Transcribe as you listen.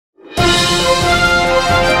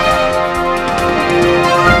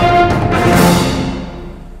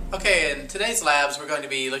today's labs we're going to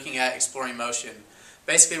be looking at exploring motion.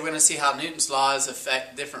 Basically we're going to see how Newton's laws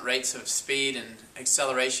affect different rates of speed and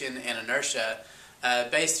acceleration and inertia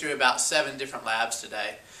based through about 7 different labs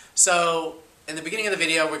today. So in the beginning of the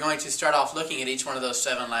video we're going to start off looking at each one of those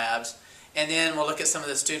 7 labs, and then we'll look at some of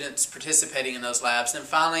the students participating in those labs. Then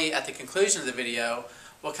finally at the conclusion of the video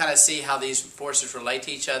we'll kind of see how these forces relate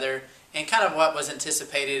to each other and kind of what was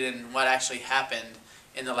anticipated and what actually happened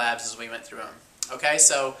in the labs as we went through them. Okay,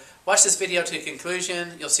 so watch this video to the conclusion.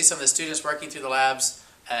 You'll see some of the students working through the labs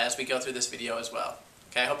as we go through this video as well.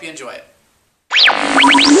 Okay, I hope you enjoy it.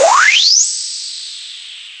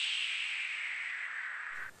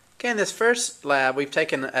 Okay, in this first lab we've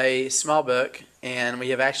taken a small book and we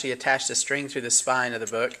have actually attached a string through the spine of the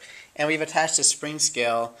book, and we've attached a spring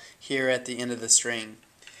scale here at the end of the string.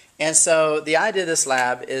 And so the idea of this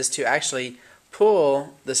lab is to actually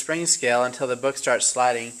pull the spring scale until the book starts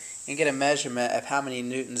sliding and get a measurement of how many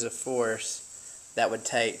newtons of force that would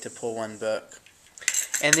take to pull one book.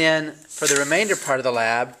 And then for the remainder part of the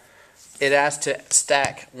lab, it asks to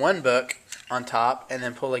stack one book on top and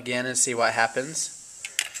then pull again and see what happens.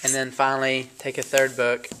 And then finally take a third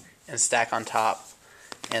book and stack on top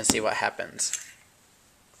and see what happens.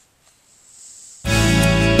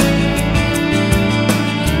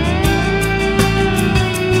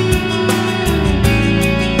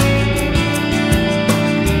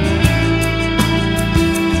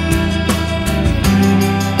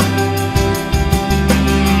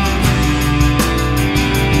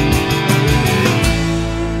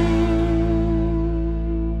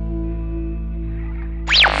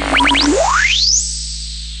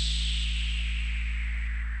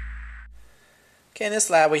 Okay, in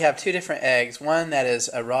this lab we have 2 different eggs, one that is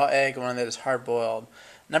a raw egg and one that is hard-boiled.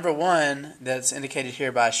 Number 1, that's indicated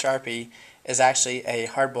here by a Sharpie, is actually a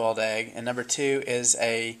hard-boiled egg, and number 2 is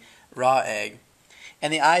a raw egg.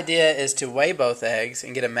 And the idea is to weigh both eggs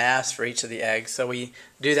and get a mass for each of the eggs. So we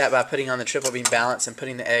do that by putting on the triple beam balance and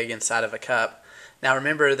putting the egg inside of a cup. Now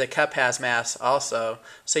remember, the cup has mass also,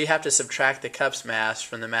 so you have to subtract the cup's mass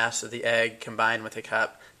from the mass of the egg combined with the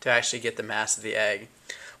cup to actually get the mass of the egg.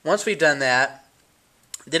 Once we've done that,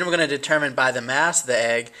 then we're going to determine by the mass of the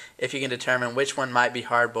egg if you can determine which one might be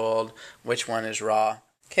hard-boiled, which one is raw.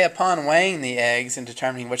 Okay, upon weighing the eggs and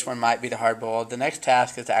determining which one might be the hard-boiled, the next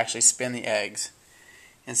task is to actually spin the eggs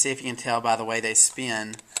and see if you can tell by the way they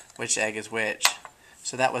spin which egg is which.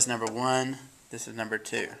 So that was number 1, this is number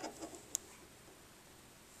 2.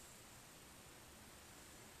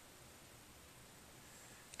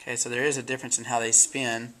 Okay, so there is a difference in how they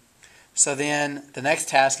spin. So then the next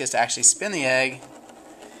task is to actually spin the egg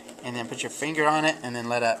and then put your finger on it and then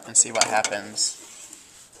let up and see what happens.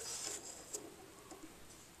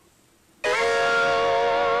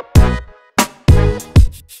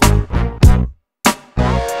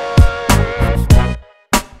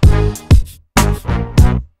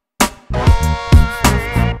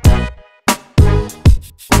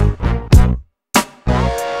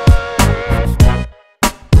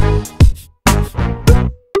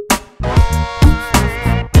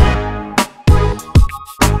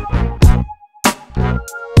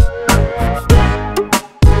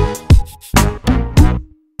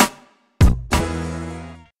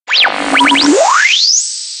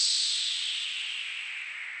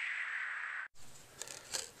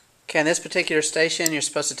 Okay, in this particular station, you're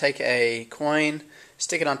supposed to take a coin,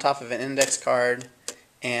 stick it on top of an index card,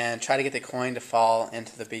 and try to get the coin to fall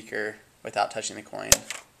into the beaker without touching the coin.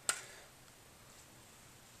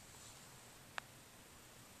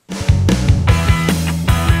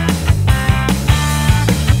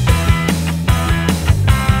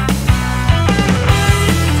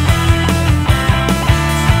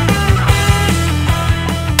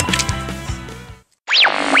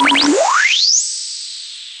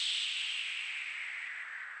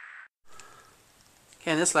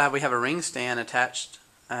 Okay, in this lab we have a ring stand attached,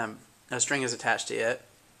 a string is attached to it.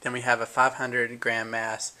 Then we have a 500 gram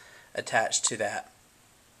mass attached to that.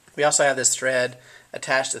 We also have this thread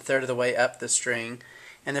attached a third of the way up the string.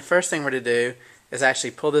 And the first thing we're to do is actually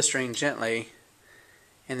pull the string gently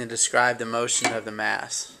and then describe the motion of the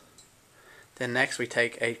mass. Then next we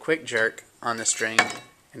take a quick jerk on the string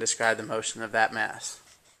and describe the motion of that mass.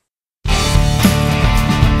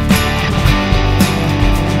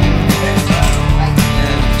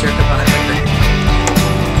 Jerk up on it quickly.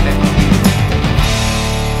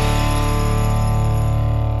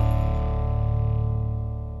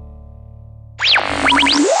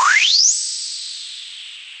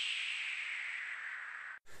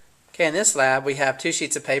 Okay, in this lab we have 2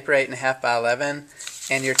 sheets of paper 8.5 by 11,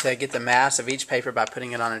 and you're to get the mass of each paper by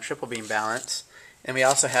putting it on a triple beam balance. And we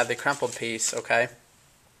also have the crumpled piece, okay?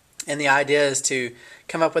 And the idea is to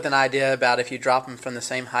come up with an idea about if you drop them from the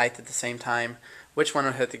same height at the same time, which one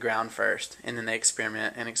will hit the ground first, and then they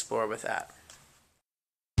experiment and explore with that.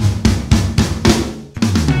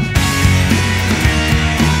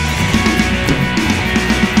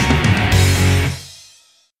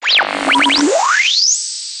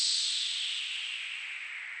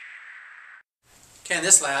 Okay, in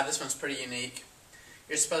this lab, this one's pretty unique.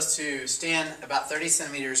 You're supposed to stand about 30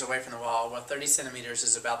 centimeters away from the wall. Well, 30 centimeters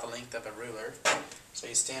is about the length of a ruler. So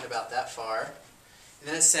you stand about that far. And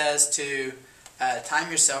then it says to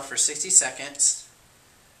time yourself for 60 seconds,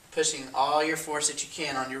 pushing all your force that you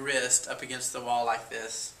can on your wrist up against the wall like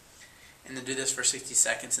this. And then do this for 60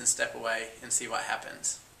 seconds and step away and see what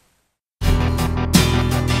happens.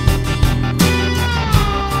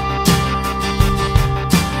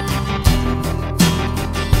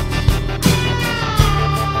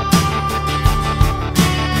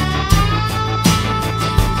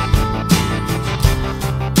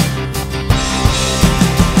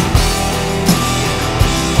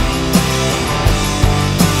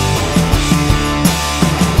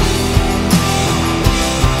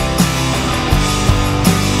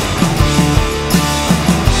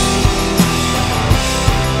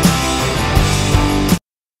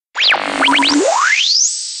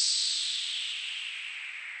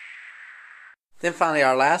 Then finally,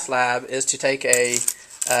 our last lab is to take a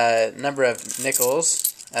number of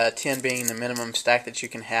nickels, 10 being the minimum stack that you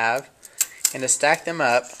can have, and to stack them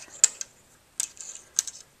up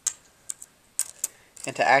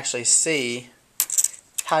and to actually see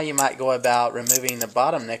how you might go about removing the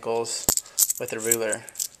bottom nickels with a ruler.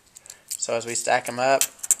 So as we stack them up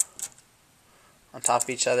on top of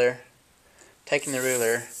each other, taking the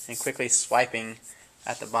ruler and quickly swiping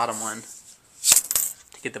at the bottom one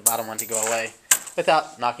to get the bottom one to go away,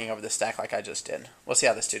 without knocking over the stack like I just did. We'll see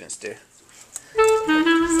how the students do. It's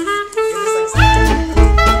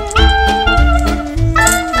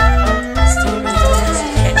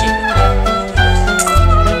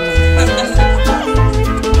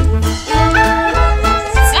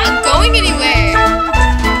not going anywhere.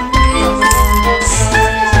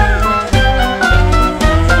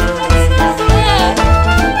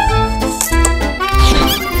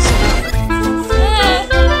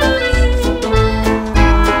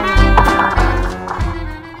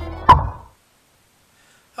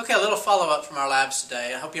 Okay, a little follow-up from our labs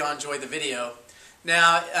today. I hope you all enjoyed the video.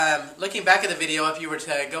 Now, looking back at the video, if you were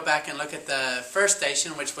to go back and look at the first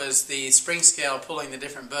station, which was the spring scale pulling the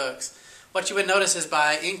different books, what you would notice is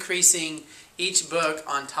by increasing each book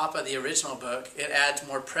on top of the original book, it adds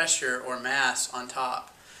more pressure or mass on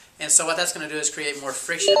top. And so what that's going to do is create more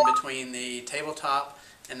friction between the tabletop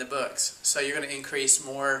and the books. So you're going to increase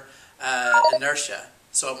more inertia.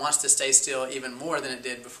 So it wants to stay still even more than it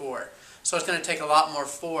did before. So it's going to take a lot more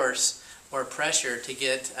force or pressure to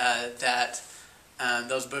get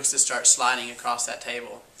those books to start sliding across that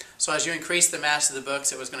table. So as you increase the mass of the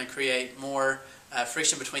books, it was going to create more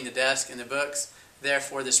friction between the desk and the books.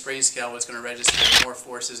 Therefore, the spring scale was going to register more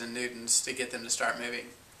forces in newtons to get them to start moving.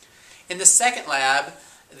 In the second lab,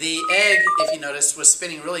 the egg, if you notice, was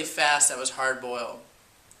spinning really fast. That was hard-boiled.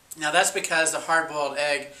 Now that's because the hard-boiled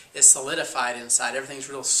egg is solidified inside. Everything's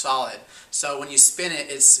real solid. So when you spin it,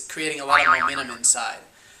 it's creating a lot of momentum inside.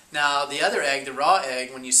 Now the other egg, the raw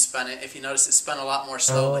egg, when you spun it, if you notice, it spun a lot more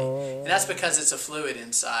slowly. And that's because it's a fluid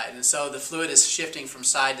inside. And so the fluid is shifting from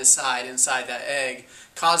side to side inside that egg,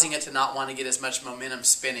 causing it to not want to get as much momentum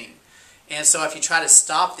spinning. And so if you try to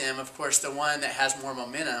stop them, of course, the one that has more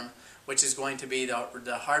momentum, which is going to be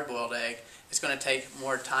the hard-boiled egg, it's going to take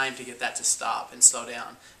more time to get that to stop and slow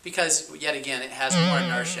down because, yet again, it has more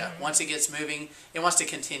inertia. Once it gets moving, it wants to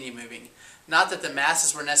continue moving. Not that the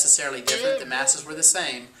masses were necessarily different. The masses were the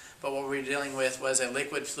same, but what we were dealing with was a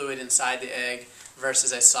liquid fluid inside the egg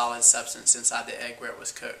versus a solid substance inside the egg where it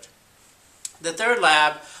was cooked. The third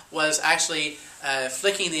lab was actually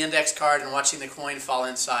flicking the index card and watching the coin fall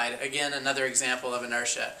inside. Again, another example of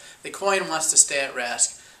inertia. The coin wants to stay at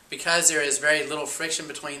rest. Because there is very little friction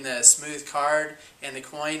between the smooth card and the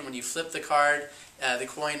coin, when you flip the coin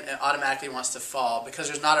automatically wants to fall because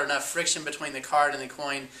there's not enough friction between the card and the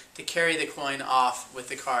coin to carry the coin off with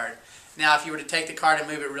the card. Now, if you were to take the card and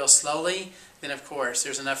move it real slowly, then of course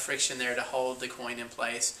there's enough friction there to hold the coin in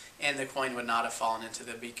place and the coin would not have fallen into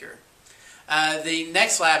the beaker. The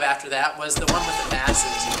next lab after that was the one with the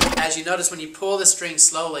masses. As you notice, when you pull the string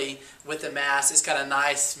slowly with the mass, it's got a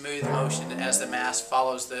nice smooth motion as the mass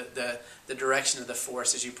follows the direction of the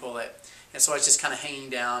force as you pull it. And so it's just kind of hanging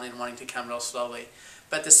down and wanting to come real slowly.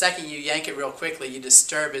 But the second you yank it real quickly, you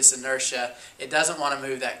disturb its inertia. It doesn't want to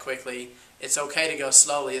move that quickly. It's okay to go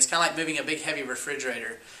slowly. It's kind of like moving a big heavy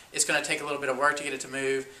refrigerator. it's going to take a little bit of work to get it to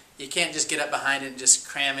move. You can't just get up behind it and just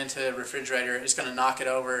cram into a refrigerator. It's going to knock it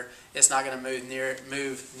over. It's not going to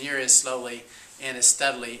move near as slowly and as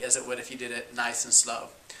steadily as it would if you did it nice and slow.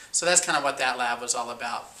 So that's kind of what that lab was all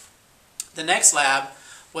about. The next lab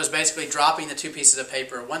was basically dropping the two pieces of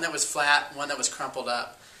paper, one that was flat, one that was crumpled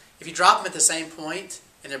up. If you drop them at the same point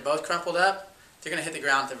and they're both crumpled up, they're going to hit the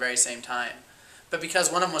ground at the very same time. But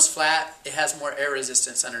because one of them was flat, it has more air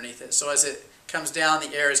resistance underneath it. So as it comes down,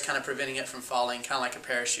 the air is kind of preventing it from falling, kind of like a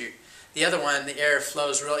parachute. The other one, the air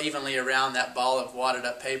flows real evenly around that ball of wadded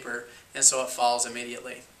up paper, and so it falls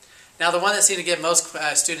immediately. Now the one that seemed to give most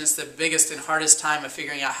students the biggest and hardest time of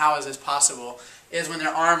figuring out how is this possible is when their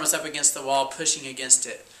arm was up against the wall pushing against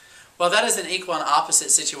it. Well, that is an equal and opposite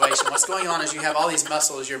situation. What's going on is you have all these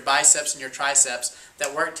muscles, your biceps and your triceps,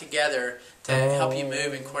 that work together to help you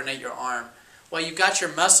move and coordinate your arm. Well, you've got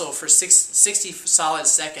your muscle for 60 solid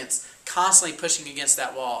seconds constantly pushing against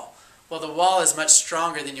that wall. Well, the wall is much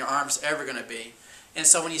stronger than your arm's ever going to be. And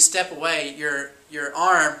so when you step away, your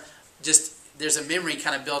arm just, there's a memory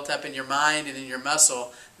kind of built up in your mind and in your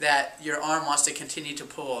muscle that your arm wants to continue to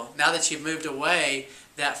pull. Now that you've moved away,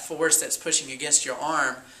 that force that's pushing against your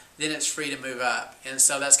arm, then it's free to move up. And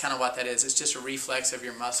so that's kind of what that is. It's just a reflex of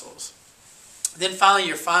your muscles. Then finally,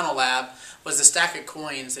 your final lab was the stack of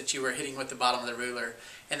coins that you were hitting with the bottom of the ruler.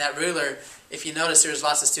 And that ruler, if you notice, there was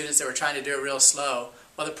lots of students that were trying to do it real slow.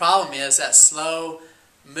 Well, the problem is that slow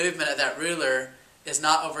movement of that ruler is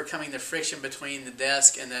not overcoming the friction between the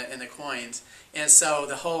desk and the coins. And so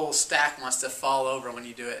the whole stack wants to fall over when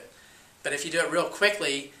you do it. But if you do it real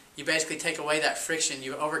quickly, you basically take away that friction,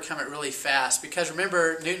 you overcome it really fast. Because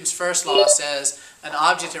remember, Newton's first law says an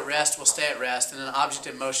object at rest will stay at rest, and an object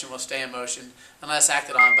in motion will stay in motion unless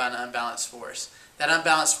acted on by an unbalanced force. That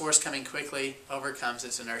unbalanced force coming quickly overcomes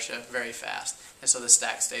its inertia very fast, and so the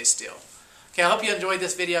stack stays still. Okay, I hope you enjoyed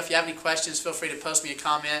this video. If you have any questions, feel free to post me a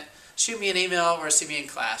comment, shoot me an email, or see me in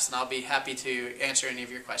class, and I'll be happy to answer any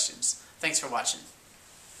of your questions. Thanks for watching.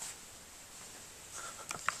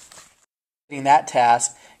 In that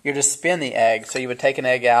task, you're to spin the egg. So you would take an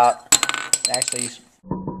egg out, actually.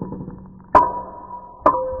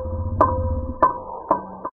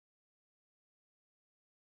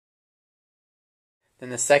 Then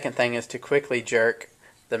the second thing is to quickly jerk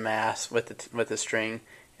the mass with the string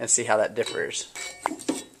and see how that differs.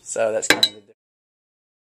 So that's kind of the difference.